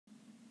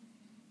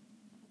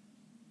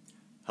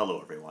Hello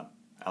everyone,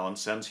 Alan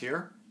Sens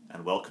here,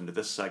 and welcome to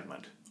this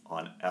segment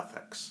on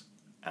ethics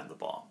and the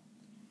bomb.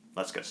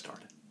 Let's get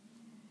started.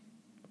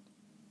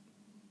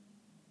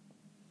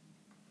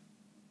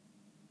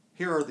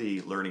 Here are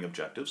the learning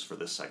objectives for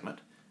this segment.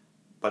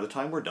 By the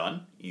time we're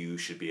done, you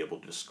should be able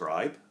to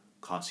describe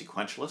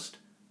consequentialist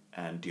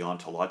and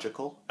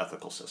deontological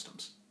ethical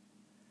systems.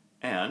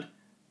 And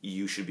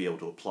you should be able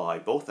to apply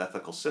both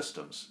ethical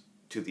systems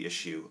to the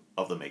issue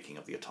of the making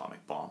of the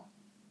atomic bomb.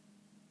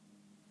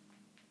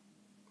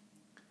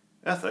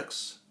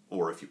 Ethics,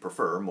 or if you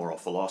prefer, moral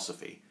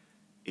philosophy,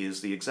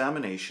 is the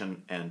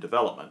examination and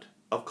development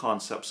of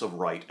concepts of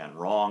right and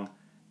wrong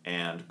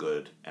and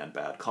good and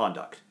bad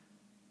conduct.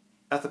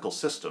 Ethical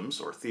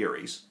systems, or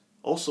theories,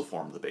 also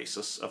form the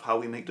basis of how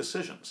we make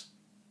decisions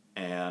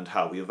and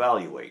how we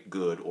evaluate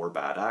good or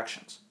bad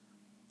actions.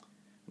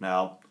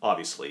 Now,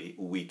 obviously,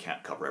 we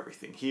can't cover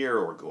everything here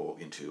or go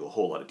into a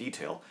whole lot of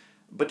detail,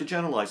 but to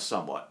generalize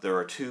somewhat, there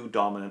are two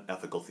dominant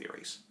ethical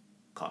theories: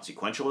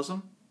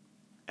 consequentialism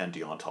and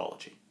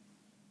deontology.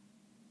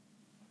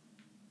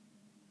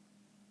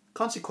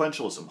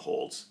 Consequentialism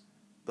holds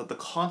that the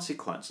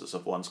consequences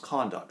of one's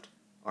conduct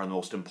are the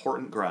most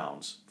important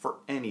grounds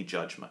for any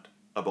judgment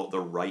about the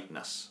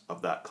rightness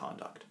of that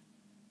conduct.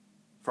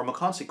 From a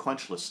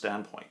consequentialist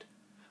standpoint,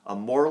 a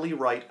morally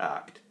right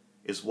act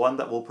is one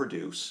that will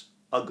produce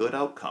a good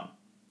outcome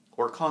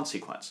or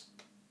consequence,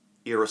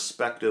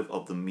 irrespective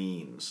of the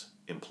means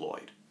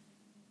employed.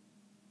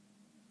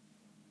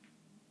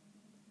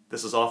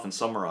 This is often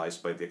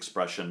summarized by the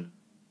expression,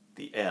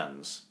 "the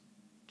ends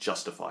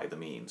justify the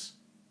means."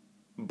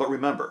 But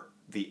remember,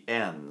 the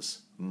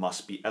ends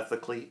must be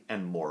ethically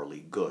and morally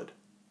good.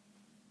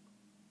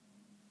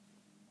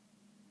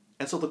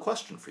 And so the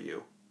question for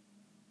you,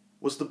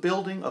 was the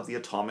building of the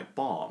atomic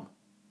bomb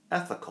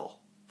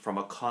ethical from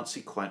a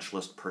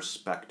consequentialist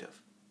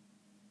perspective?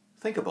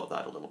 Think about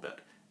that a little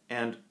bit,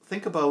 and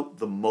think about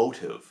the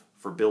motive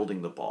for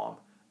building the bomb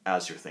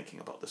as you're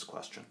thinking about this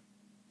question.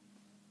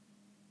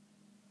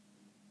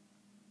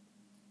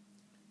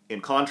 In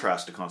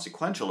contrast to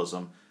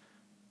consequentialism,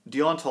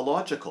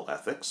 deontological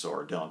ethics,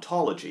 or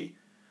deontology,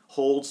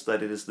 holds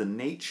that it is the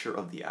nature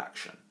of the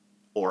action,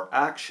 or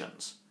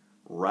actions,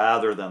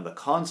 rather than the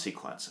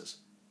consequences,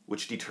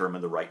 which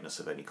determine the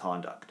rightness of any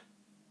conduct.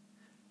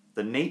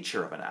 The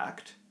nature of an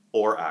act,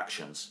 or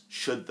actions,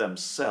 should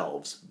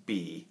themselves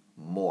be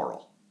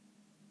moral.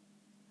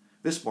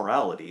 This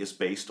morality is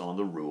based on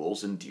the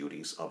rules and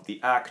duties of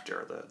the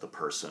actor, the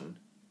person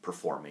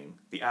performing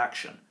the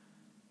action,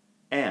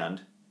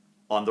 and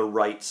on the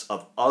rights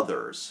of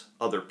others,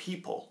 other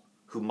people,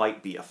 who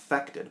might be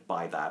affected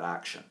by that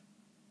action.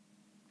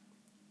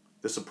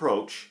 This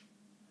approach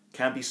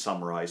can be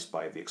summarized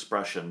by the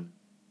expression,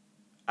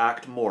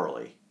 act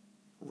morally,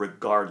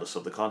 regardless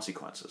of the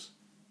consequences.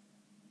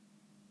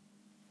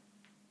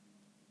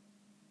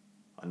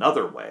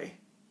 Another way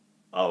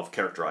of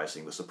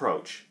characterizing this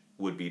approach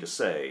would be to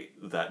say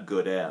that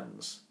good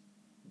ends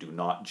do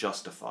not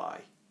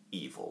justify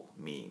evil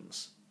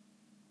means.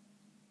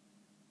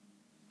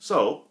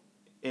 So,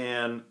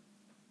 in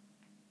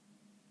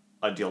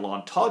a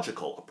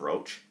deontological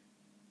approach,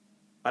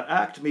 an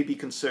act may be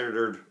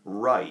considered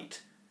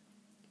right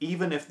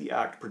even if the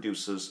act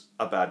produces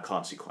a bad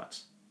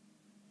consequence,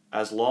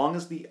 as long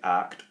as the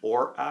act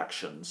or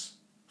actions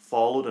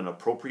followed an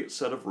appropriate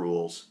set of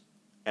rules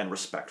and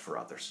respect for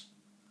others.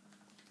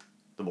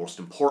 The most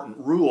important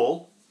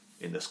rule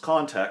in this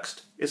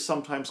context is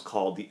sometimes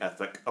called the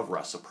ethic of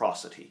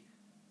reciprocity,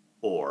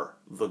 or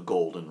the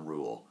golden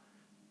rule,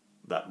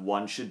 that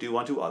one should do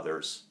unto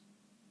others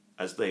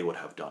as they would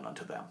have done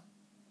unto them.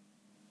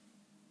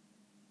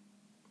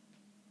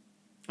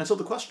 And so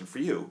the question for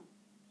you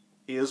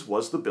is,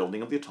 was the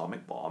building of the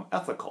atomic bomb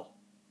ethical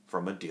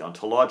from a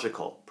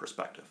deontological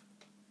perspective?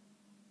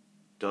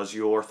 Does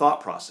your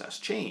thought process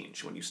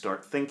change when you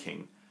start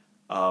thinking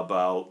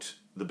about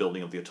the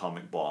building of the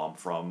atomic bomb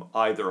from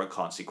either a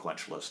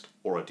consequentialist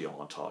or a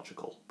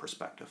deontological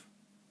perspective?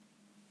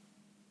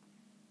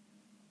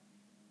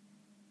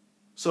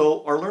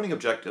 So our learning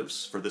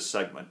objectives for this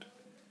segment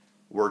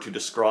were to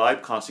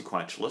describe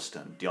consequentialist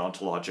and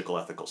deontological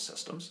ethical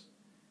systems,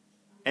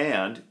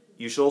 and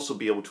you should also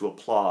be able to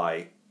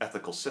apply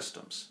ethical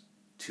systems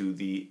to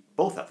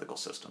both ethical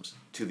systems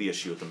to the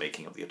issue of the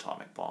making of the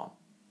atomic bomb.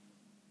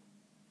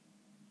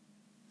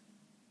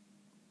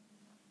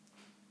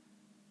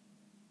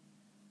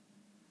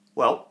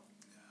 Well,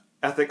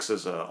 ethics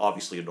is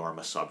obviously an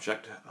enormous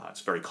subject. It's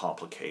very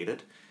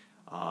complicated,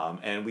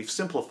 and we've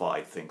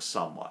simplified things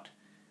somewhat.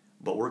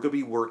 But we're going to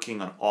be working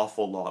an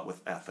awful lot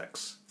with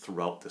ethics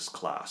throughout this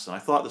class. And I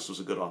thought this was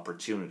a good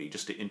opportunity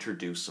just to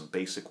introduce some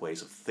basic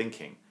ways of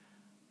thinking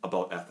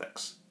about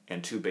ethics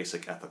and two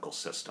basic ethical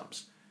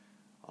systems.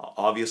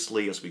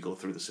 Obviously, as we go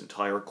through this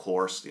entire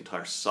course, the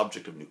entire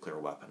subject of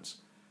nuclear weapons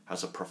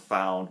has a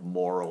profound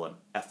moral and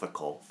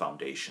ethical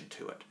foundation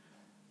to it.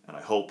 And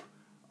I hope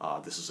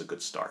this is a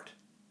good start.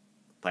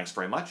 Thanks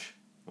very much.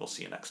 We'll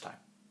see you next time.